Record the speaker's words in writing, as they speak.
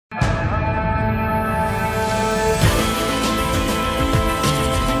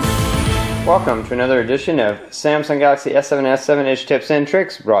Welcome to another edition of Samsung Galaxy S7 and S7 Edge Tips and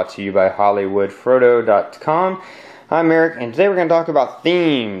Tricks, brought to you by hollywoodfrodo.com. I'm Eric, and today we're going to talk about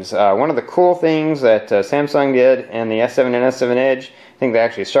themes. One of the cool things that Samsung did in the S7 and S7 Edge, I think they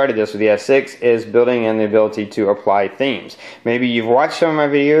actually started this with the S6, is building in the ability to apply themes. Maybe you've watched some of my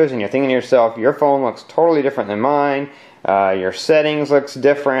videos and you're thinking to yourself, your phone looks totally different than mine, your settings looks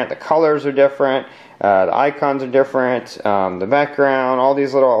different, the colors are different, the icons are different, the background, all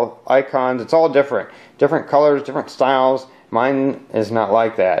these little icons, it's all different. Different colors, different styles. Mine is not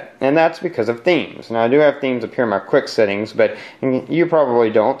like that. And that's because of themes. Now I do have themes up here in my quick settings, but you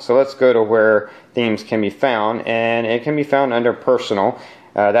probably don't. So let's go to where themes can be found. And it can be found under Personal.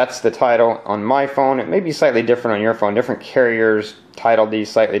 That's the title on my phone. It may be slightly different on your phone. Different carriers titled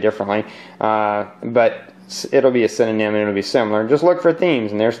these slightly differently. But it'll be a synonym and it'll be similar. Just look for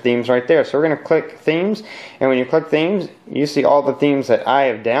themes, and there's themes right there. So we're going to click themes, and when you click themes, you see all the themes that I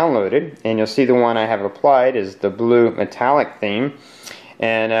have downloaded, and you'll see the one I have applied is the blue metallic theme.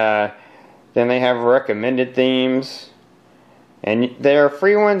 And then they have recommended themes, and there are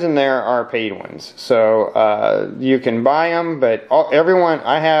free ones and there are paid ones. So you can buy them, but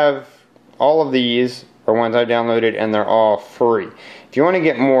I have all of these are ones I downloaded, and they're all free. If you want to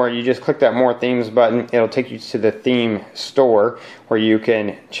get more, you just click that More Themes button. It'll take you to the theme store where you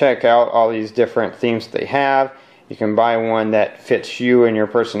can check out all these different themes that they have. You can buy one that fits you and your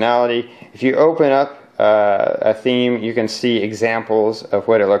personality. If you open up a theme, you can see examples of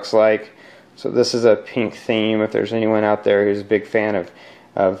what it looks like. So this is a pink theme. If there's anyone out there who's a big fan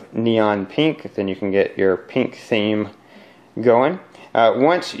of neon pink, then you can get your pink theme going.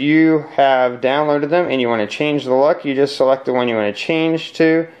 Once you have downloaded them and you want to change the look, you just select the one you want to change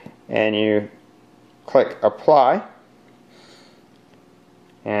to and you click apply.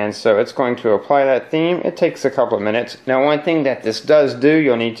 And so it's going to apply that theme. It takes a couple of minutes. Now one thing that this does do,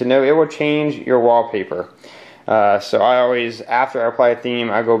 you'll need to know, it will change your wallpaper. So I always, after I apply a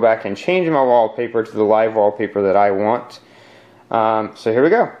theme, I go back and change my wallpaper to the live wallpaper that I want. So here we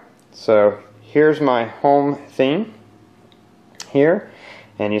go. So here's my home theme here,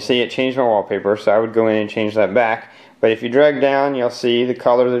 and you see it changed my wallpaper, so I would go in and change that back. But if you drag down, you'll see the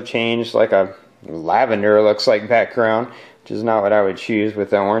colors have changed, like a lavender looks like background, which is not what I would choose, with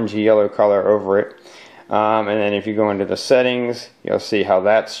the orangey yellow color over it. And then if you go into the settings, you'll see how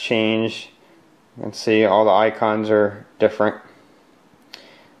that's changed. You can see all the icons are different.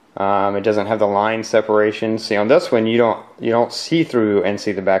 It doesn't have the line separation. See, on this one you don't see through and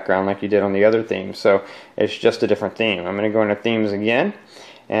see the background like you did on the other theme. So it's just a different theme. I'm going to go into themes again,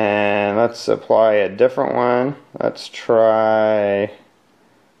 and let's apply a different one. Let's try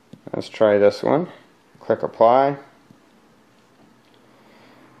this one. Click apply,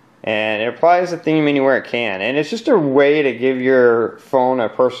 and it applies the theme anywhere it can. And it's just a way to give your phone a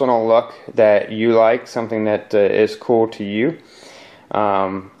personal look that you like, something that is cool to you.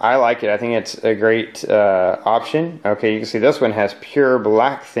 I like it. I think it's a great option. Okay, you can see this one has pure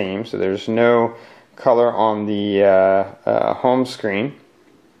black theme, so there's no color on the home screen.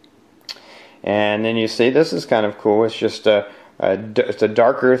 And then you see this is kind of cool. It's just it's a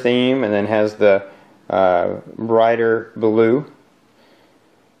darker theme, and then has the brighter blue.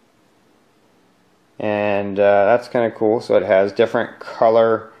 And that's kind of cool. So it has different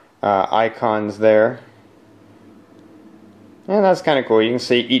color icons there. And that's kind of cool. You can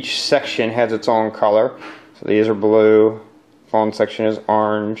see each section has its own color. So these are blue, phone section is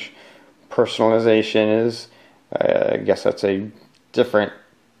orange, personalization is, I guess that's a different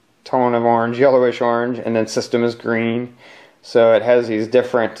tone of orange, yellowish orange, and then system is green. So it has these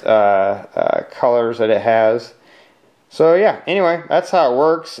different colors that it has. So yeah, anyway, that's how it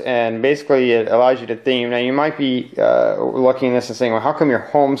works, and basically it allows you to theme. Now you might be looking at this and saying, well, how come your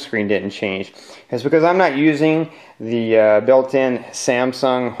home screen didn't change? It's because I'm not using the built-in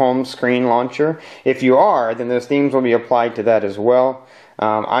Samsung home screen launcher. If you are, then those themes will be applied to that as well.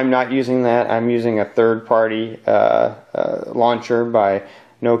 I'm not using that. I'm using a third-party launcher by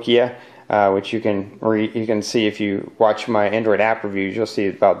Nokia, which you can see if you watch my Android app reviews. You'll see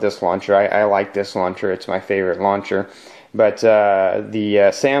about this launcher. I like this launcher. It's my favorite launcher. But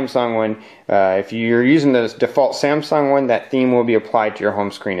the Samsung one, if you're using the default Samsung one, that theme will be applied to your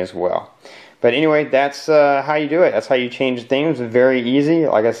home screen as well. But anyway, that's how you do it. That's how you change themes. Very easy.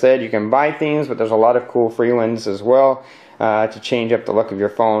 Like I said, you can buy themes, but there's a lot of cool free ones as well to change up the look of your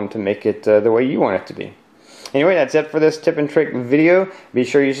phone to make it the way you want it to be. Anyway, that's it for this tip and trick video. Be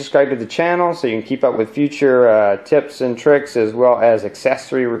sure you subscribe to the channel so you can keep up with future tips and tricks as well as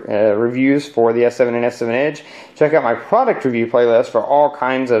accessory reviews for the S7 and S7 Edge. Check out my product review playlist for all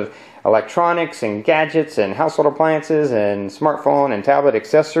kinds of electronics and gadgets and household appliances and smartphone and tablet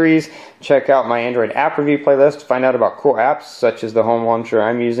accessories. Check out my Android app review playlist to find out about cool apps such as the home launcher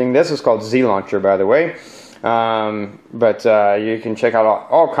I'm using. This is called Z Launcher, by the way. You can check out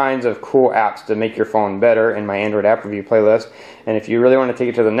all kinds of cool apps to make your phone better in my Android app review playlist. And if you really want to take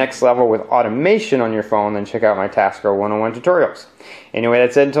it to the next level with automation on your phone, then check out my Tasker 101 tutorials. Anyway,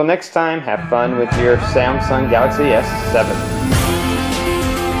 that's it. Until next time, have fun with your Samsung Galaxy S7.